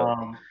is, but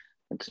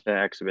it's an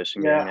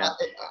exhibition game. Yeah,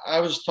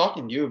 I was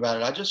talking to you about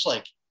it. I just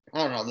I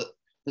don't know.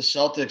 The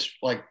Celtics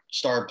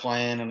started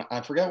playing, and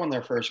I forget when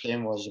their first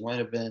game was. It might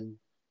have been,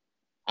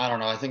 I don't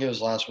know. I think it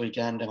was last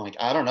weekend, and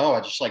I don't know.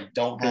 I just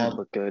don't have.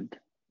 Look good.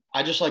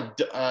 I just I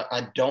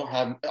don't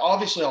have.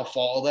 Obviously, I'll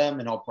follow them,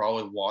 and I'll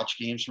probably watch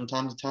games from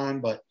time to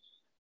time, but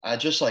I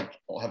just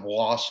have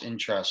lost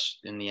interest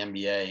in the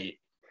NBA.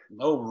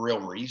 No real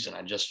reason.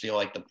 I just feel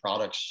like the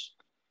product's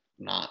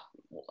not.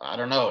 I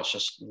don't know. It's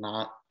just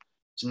not.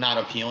 It's not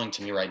appealing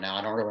to me right now.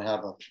 I don't really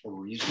have a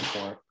reason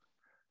for it.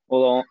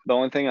 Well, the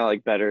only thing I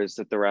like better is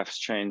that the refs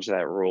changed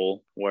that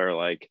rule where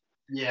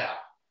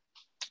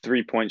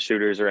 3-point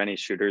shooters or any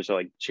shooters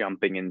are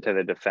jumping into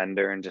the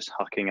defender and just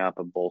hucking up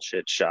a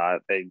bullshit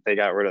shot. They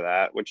got rid of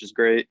that, which is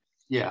great.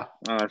 Yeah.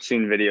 I've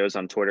seen videos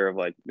on Twitter of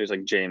there's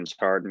James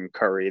Harden,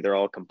 Curry. They're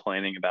all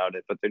complaining about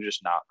it, but they're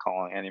just not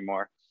calling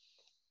anymore.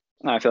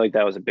 And I feel like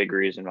that was a big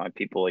reason why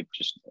people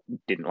just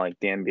didn't like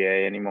the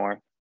NBA anymore.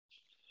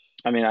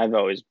 I mean, I've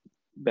always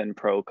been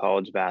pro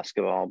college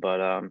basketball,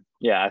 but I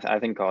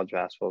think college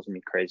basketball is gonna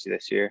be crazy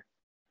this year.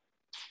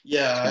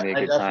 Yeah,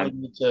 I definitely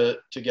need to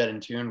get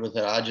in tune with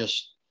it. I've the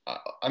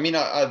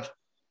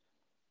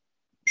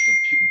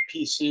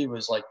PC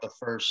was the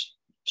first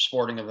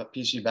sporting event.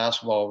 PC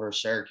basketball over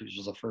Syracuse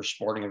was the first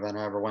sporting event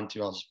I ever went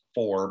to. I was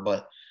 4,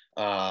 but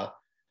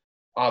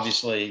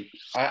obviously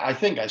I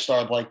think I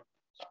started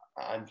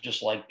I've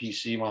just liked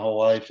PC my whole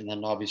life, and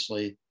then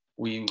obviously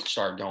we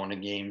started going to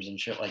games and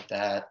shit like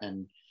that,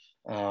 and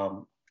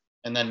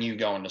then you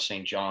going to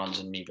St. John's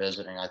and me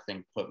visiting, I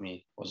think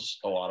was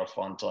a lot of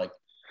fun to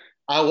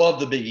I love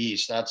the Big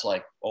East. That's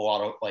a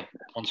lot of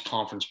once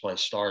conference play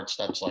starts,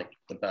 that's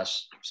the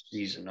best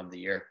season of the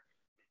year.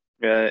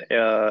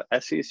 Yeah,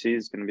 SEC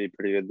is going to be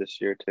pretty good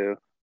this year too.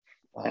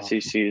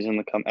 SEC is in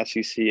the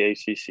SEC,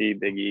 ACC,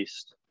 Big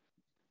East.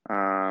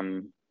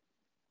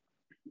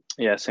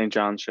 Yeah, St.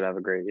 John's should have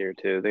a great year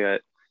too. They got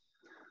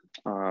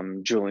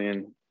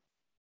Julian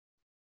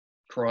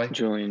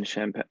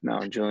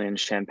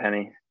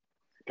Champagnie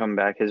come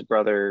back. His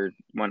brother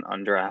went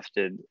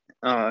undrafted.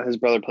 His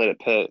brother played at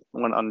Pitt,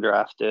 went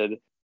undrafted.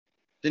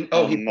 He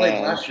played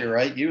last year,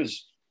 right? He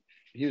was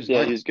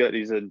nice. He's good.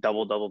 He's a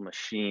double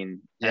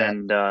machine. Yeah.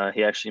 And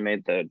he actually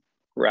made the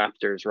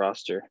Raptors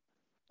roster.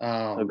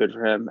 So good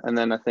for him. And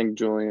then I think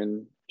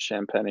Julian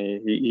Champagnie,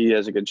 he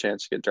has a good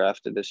chance to get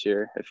drafted this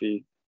year if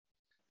he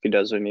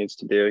does what he needs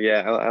to do.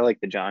 Yeah, I like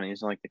the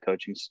Johnnies. I like the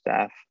coaching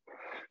staff.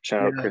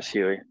 Shout out Chris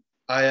Huey.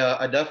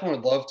 I definitely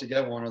would love to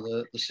get one of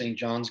the St.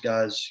 John's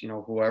guys,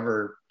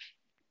 whoever,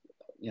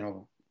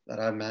 that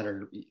I've met,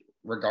 or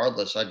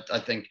regardless. I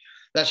think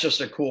that's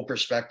just a cool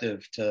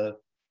perspective to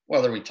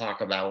whether we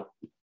talk about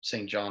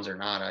St. John's or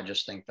not, I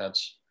just think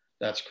that's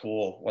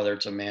cool. Whether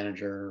it's a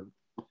manager,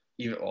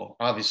 even, well,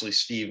 obviously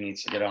Steve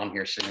needs to get on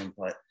here soon,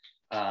 but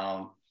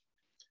I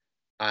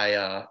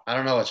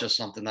don't know. It's just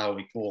something that would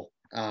be cool.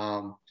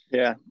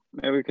 Yeah,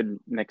 maybe we could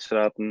mix it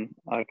up, and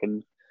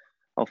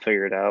I'll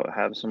figure it out.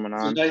 Have someone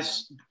on.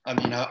 Nice. I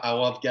mean, I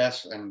love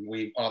guests, and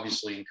we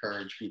obviously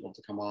encourage people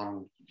to come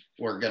on.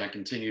 We're going to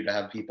continue to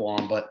have people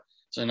on, but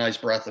it's a nice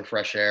breath of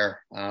fresh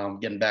air.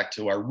 Getting back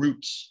to our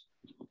roots.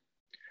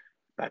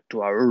 Back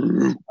to our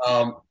roots.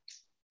 I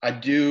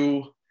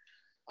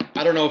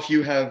don't know if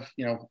you have,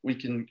 we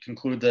can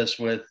conclude this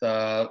with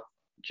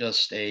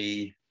just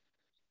a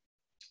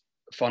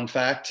fun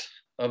fact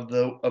of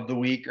the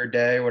week or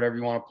day, whatever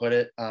you want to put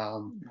it.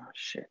 Oh,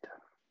 shit.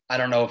 I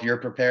don't know if you're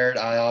prepared.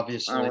 I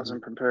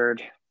wasn't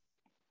prepared.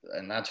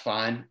 And that's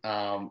fine.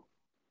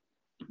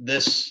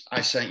 This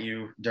I sent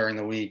you during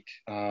the week,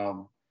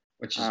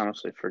 which is, I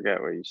honestly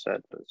forget what you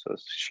said, but so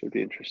it should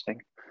be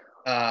interesting.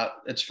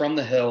 It's from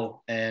The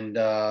Hill, and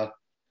there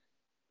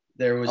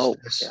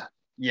was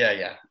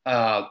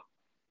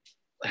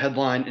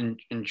headline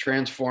in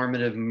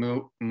transformative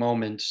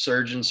moment,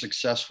 surgeon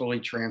successfully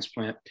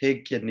transplant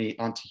pig kidney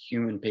onto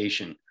human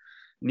patient.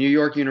 New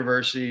York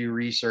University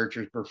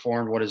researchers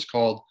performed what is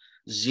called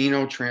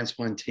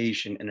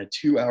xenotransplantation in a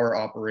 2-hour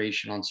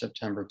operation on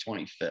September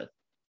 25th.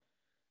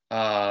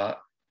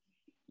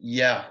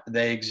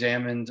 They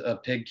examined a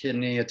pig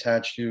kidney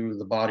attached to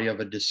the body of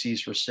a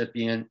deceased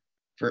recipient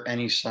for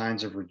any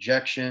signs of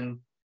rejection.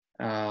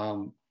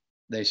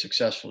 They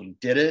successfully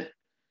did it.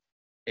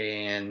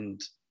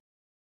 And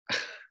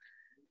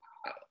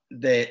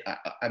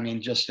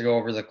just to go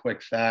over the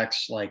quick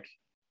facts, like,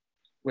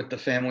 with the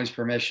family's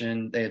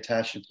permission, they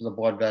attached it to the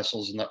blood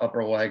vessels in the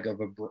upper leg of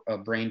a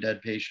brain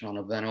dead patient on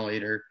a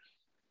ventilator.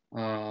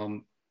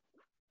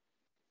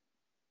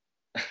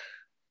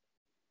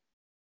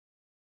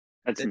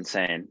 That's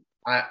insane.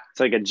 It's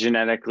like a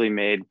genetically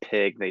made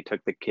pig they took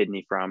the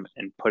kidney from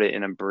and put it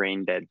in a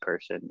brain dead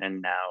person,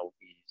 and now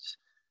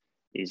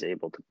he's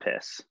able to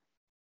piss.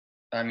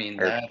 I mean,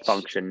 or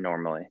function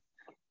normally.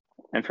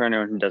 And for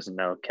anyone who doesn't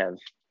know,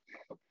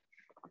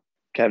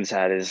 Kev's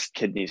had his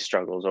kidney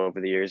struggles over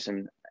the years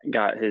and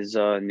got his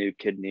new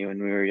kidney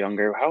when we were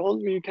younger. How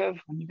old were you, Kev,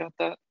 when you got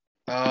that?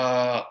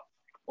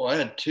 Well, I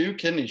had 2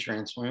 kidney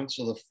transplants.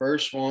 So the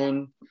first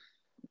one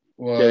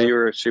was... Yeah, you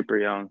were super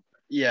young.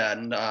 Yeah,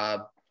 and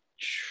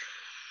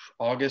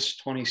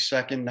August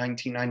 22nd,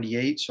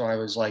 1998. So I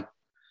was like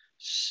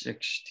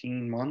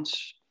 16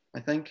 months, I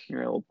think.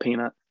 You're a little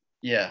peanut.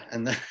 Yeah,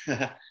 and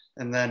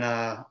then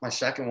my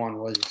second one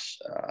was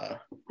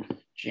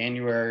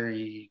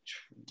January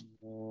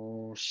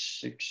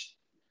 6th.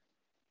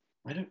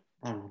 I don't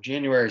know,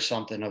 January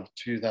something of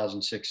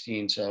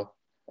 2016. So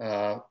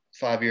 5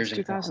 years.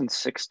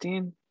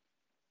 2016?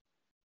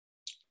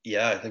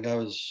 Yeah, I think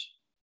I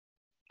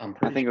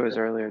think it was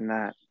earlier than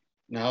that.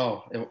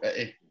 No,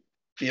 it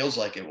feels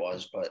like it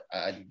was, but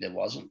it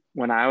wasn't.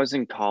 When I was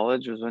in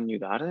college was when you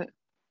got it?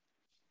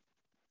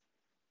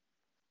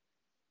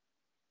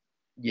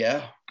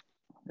 Yeah.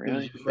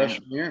 Really? It was your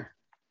freshman year.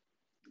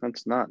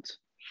 That's nuts.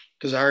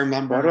 Because I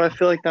remember. Why do I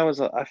feel like that was?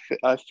 I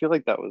feel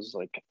like that was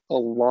like a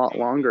lot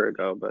longer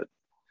ago, but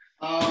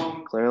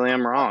clearly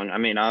I'm wrong. I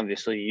mean,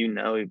 obviously you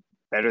know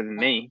better than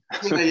me.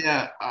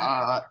 Yeah.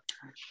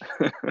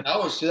 That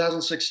was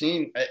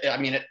 2016. I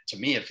mean, to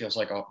me, it feels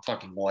like a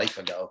fucking life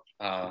ago.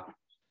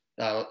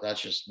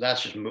 That's just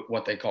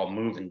what they call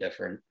moving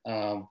different.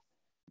 But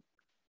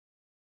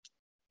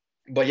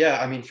yeah,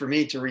 I mean, for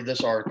me to read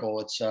this article,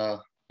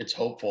 it's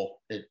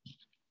hopeful. It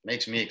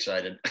makes me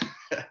excited.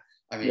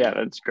 I mean, yeah,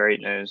 that's great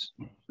news.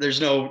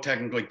 There's no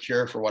technically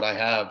cure for what I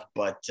have,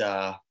 but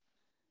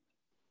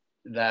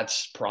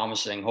that's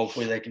promising.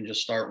 Hopefully they can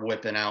just start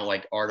whipping out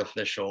like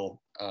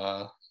artificial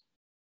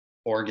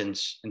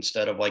organs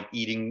instead of like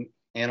eating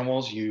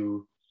animals.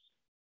 You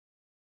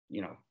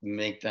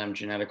make them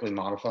genetically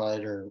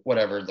modified or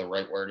whatever the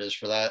right word is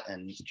for that,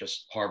 and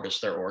just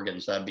harvest their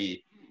organs. That'd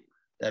be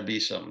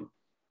some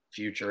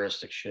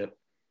futuristic shit.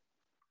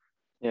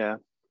 Yeah.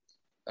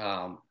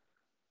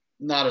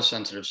 Not a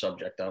sensitive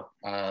subject though.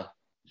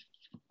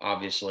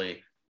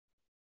 Obviously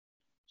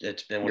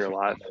it's been with You're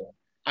alive.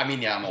 I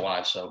mean, yeah, I'm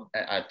alive, so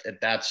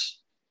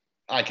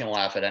I can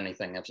laugh at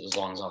anything as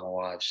long as I'm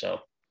alive. So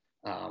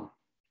I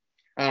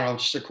don't know,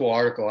 just a cool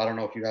article. I don't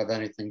know if you have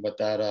anything, but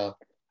that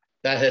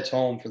hits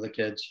home for the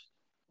kids.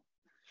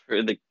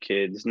 For the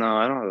kids. No,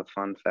 I don't have a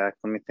fun fact.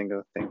 Let me think of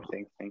a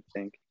think.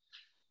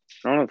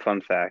 I don't have a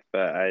fun fact,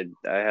 but I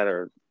had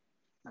it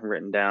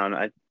written down.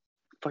 I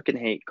fucking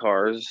hate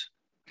cars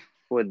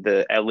with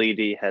the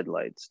LED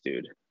headlights,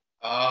 dude.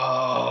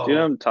 Oh, do you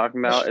know what I'm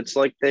talking about? It's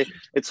like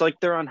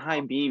they're on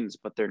high beams,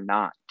 but they're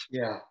not.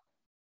 Yeah.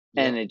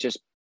 And it just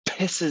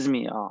pisses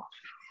me off.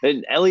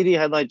 LED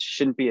headlights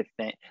shouldn't be a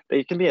thing.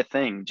 They can be a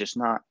thing, just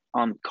not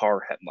on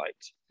car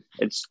headlights.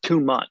 It's too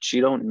much.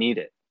 You don't need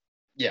it.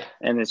 Yeah.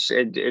 And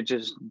it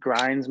just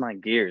grinds my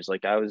gears.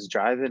 Like I was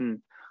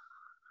driving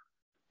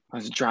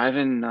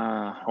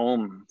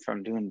home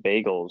from doing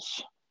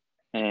bagels,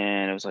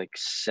 and it was like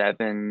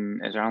 7.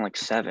 It was around like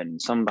 7.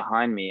 Some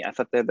behind me, I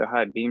thought they had their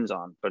high beams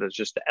on, but it's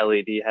just the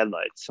LED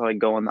headlights. So I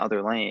go in the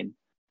other lane,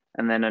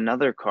 and then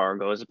another car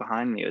goes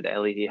behind me with the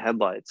LED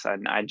headlights,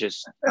 and I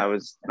was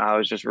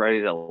just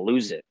ready to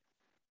lose it.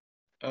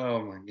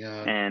 Oh my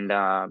god. And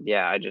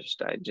yeah, I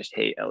just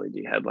hate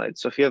LED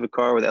headlights. So if you have a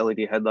car with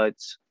LED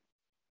headlights,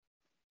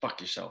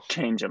 Fuck yourself.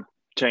 change them.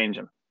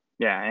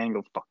 Yeah, and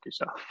go fuck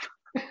yourself.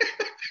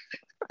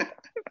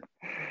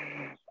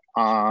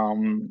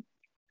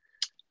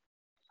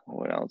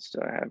 What else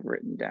do I have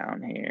written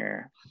down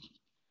here?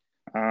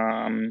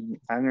 I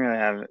don't really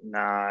have.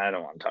 Nah, I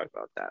don't want to talk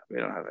about that. We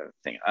don't have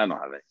anything. I don't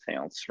have anything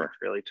else to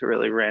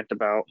really rant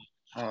about.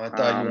 I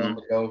thought you wanted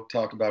to go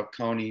talk about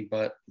Coney,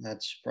 but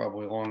that's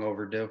probably long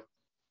overdue.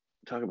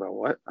 Talk about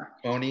what?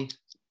 Coney?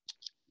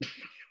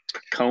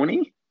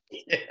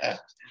 Yeah.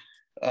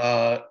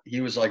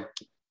 He was like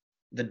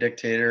the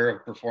dictator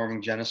of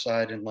performing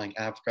genocide in like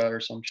Africa or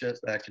some shit.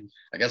 I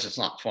guess it's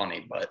not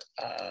funny, but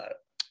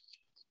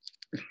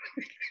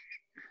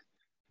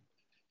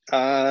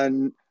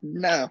No,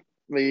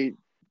 we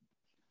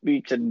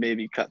could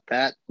maybe cut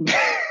that.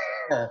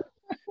 no,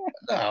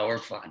 we're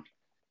fine.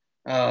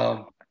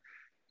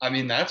 I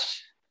mean,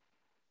 that's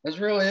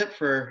really it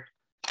for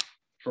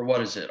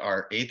what is it?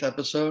 Our 8th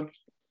episode.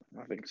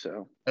 I think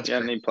so. That's you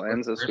got any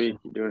plans this week?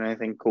 You doing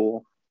anything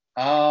cool?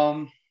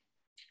 I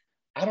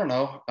don't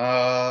know.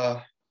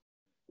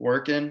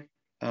 Working.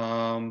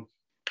 Have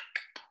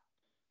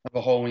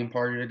a Halloween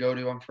party to go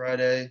to on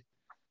Friday.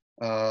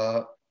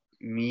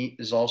 Meat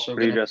is also.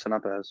 What are you dressing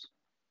up as?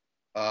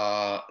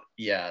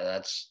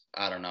 Yeah,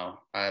 I don't know.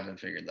 I haven't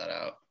figured that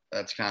out.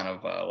 That's kind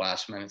of a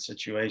last minute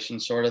situation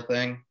sort of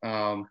thing.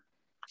 I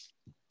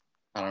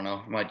don't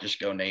know. I might just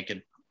go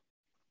naked.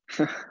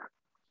 Give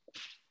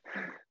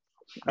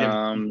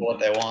people what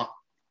they want.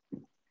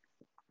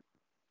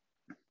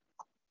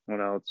 What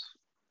else?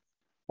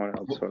 I'm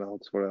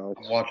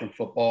watching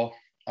football.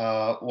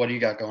 What do you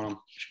got going on?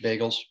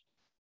 Bagels?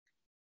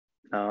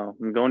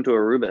 I'm going to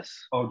Aruba.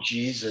 Oh,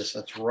 Jesus.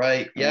 That's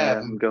right. Yeah.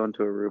 I'm going to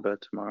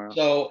Aruba tomorrow.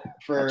 So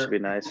that should be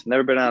nice.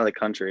 Never been out of the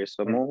country,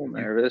 so I'm a little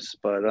nervous,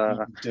 but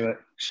do it.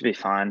 Should be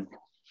fine.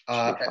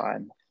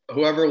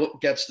 Whoever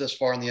gets this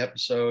far in the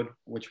episode,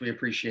 which we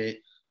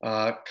appreciate,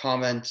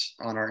 comment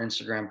on our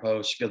Instagram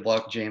post. Good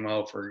luck,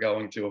 JMO, for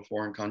going to a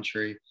foreign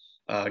country.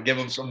 Give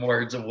him some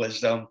words of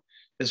wisdom.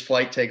 His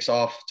flight takes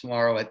off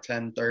tomorrow at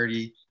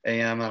 10:30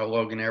 a.m. out of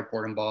Logan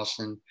Airport in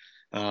Boston.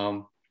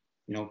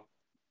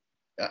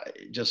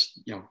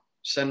 Just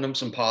send him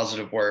some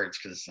positive words,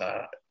 because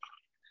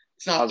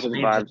it's not positive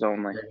vibes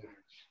only.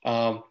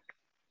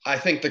 I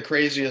think the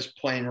craziest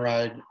plane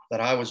ride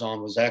that I was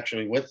on was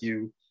actually with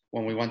you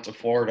when we went to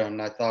Florida,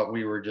 and I thought I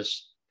think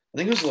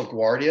it was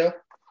LaGuardia.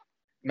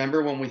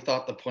 Remember when we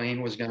thought the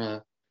plane was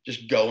gonna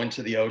just go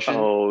into the ocean?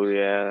 Oh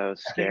yeah, that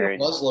was scary. I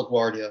think it was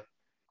LaGuardia.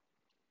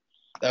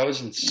 That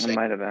was insane. It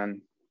might have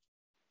been.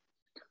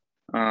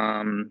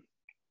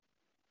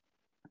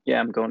 Yeah,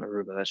 I'm going to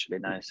Aruba. That should be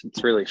nice.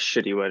 It's really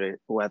shitty weather.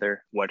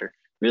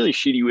 Really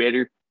shitty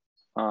weather.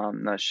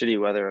 Not shitty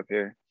weather up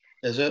here.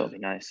 Is it? It'll be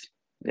nice.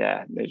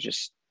 Yeah, there's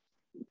just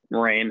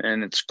rain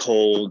and it's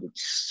cold.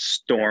 It's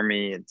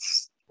stormy.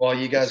 Well,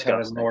 you guys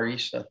disgusting. had a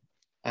nor'easter.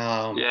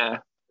 Yeah.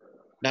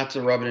 Not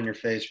to rub it in your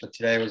face, but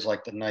today was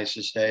like the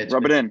nicest day.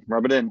 Rub it in.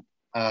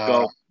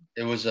 Go.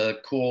 It was a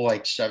cool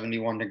like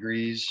 71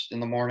 degrees in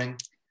the morning,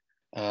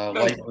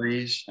 light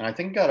breeze, and I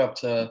think it got up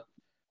to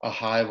a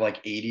high of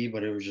like 80,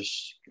 but it was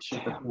just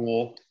super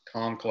cool,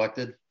 calm,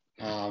 collected.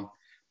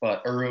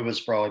 But Aruba's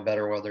probably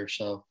better weather,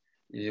 so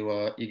you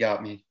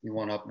got me. You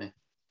one up me.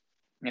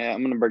 Yeah,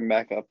 I'm gonna bring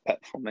back a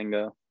pet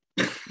flamingo.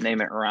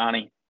 Name it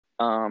Ronnie.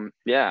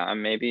 Yeah,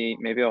 maybe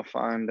I'll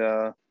find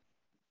a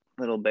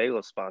little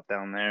bagel spot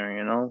down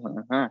there.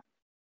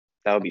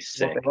 That would be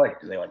sick. Do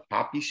they like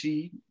poppy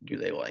seed? Do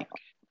they like?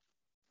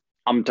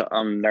 I'm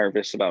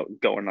nervous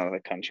about going out of the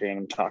country, and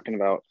I'm talking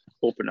about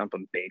opening up a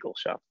bagel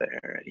shop there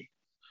already.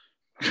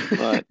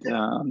 But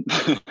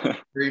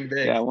Green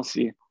Bay. Yeah, we'll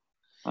see.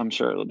 I'm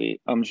sure it'll be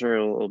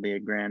a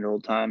grand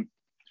old time.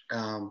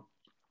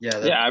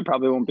 Yeah, I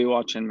probably won't be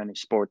watching many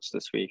sports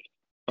this week,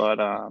 but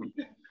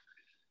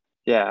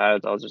yeah, I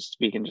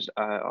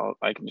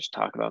can just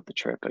talk about the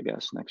trip, I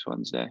guess, next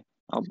Wednesday.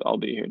 I'll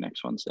be here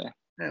next Wednesday.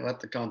 Yeah, let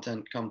the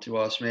content come to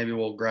us. Maybe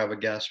we'll grab a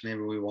guest,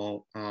 maybe we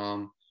won't.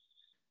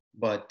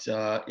 But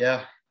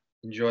yeah,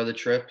 enjoy the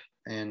trip,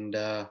 and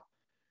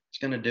it's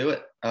gonna do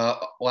it.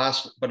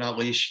 Last but not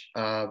least,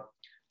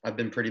 I've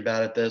been pretty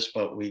bad at this,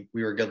 but we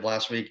were good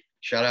last week.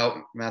 Shout out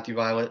Matthew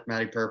Violet,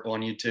 Matty Purple on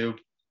YouTube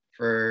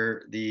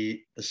for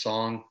the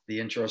song, the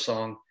intro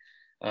song.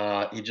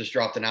 He just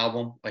dropped an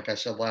album, like I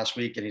said last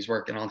week, and he's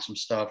working on some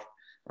stuff.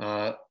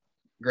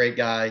 Great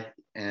guy,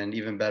 and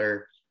even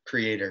better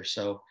creator.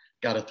 So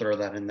got to throw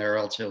that in there, or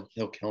else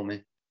he'll kill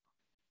me.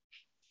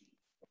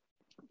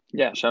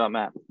 Yeah, shout out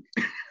Matt.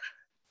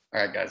 All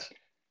right, guys.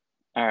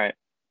 All right.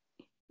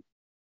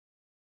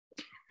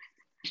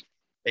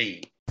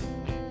 Hey.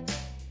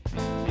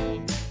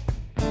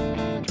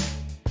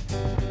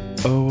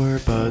 Oh, we're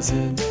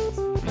buzzing,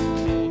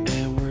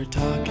 and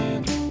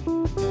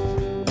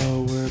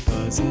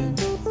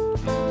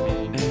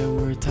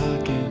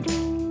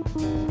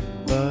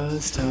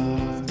Buzz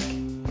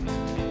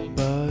Talk.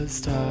 Buzz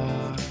Talk.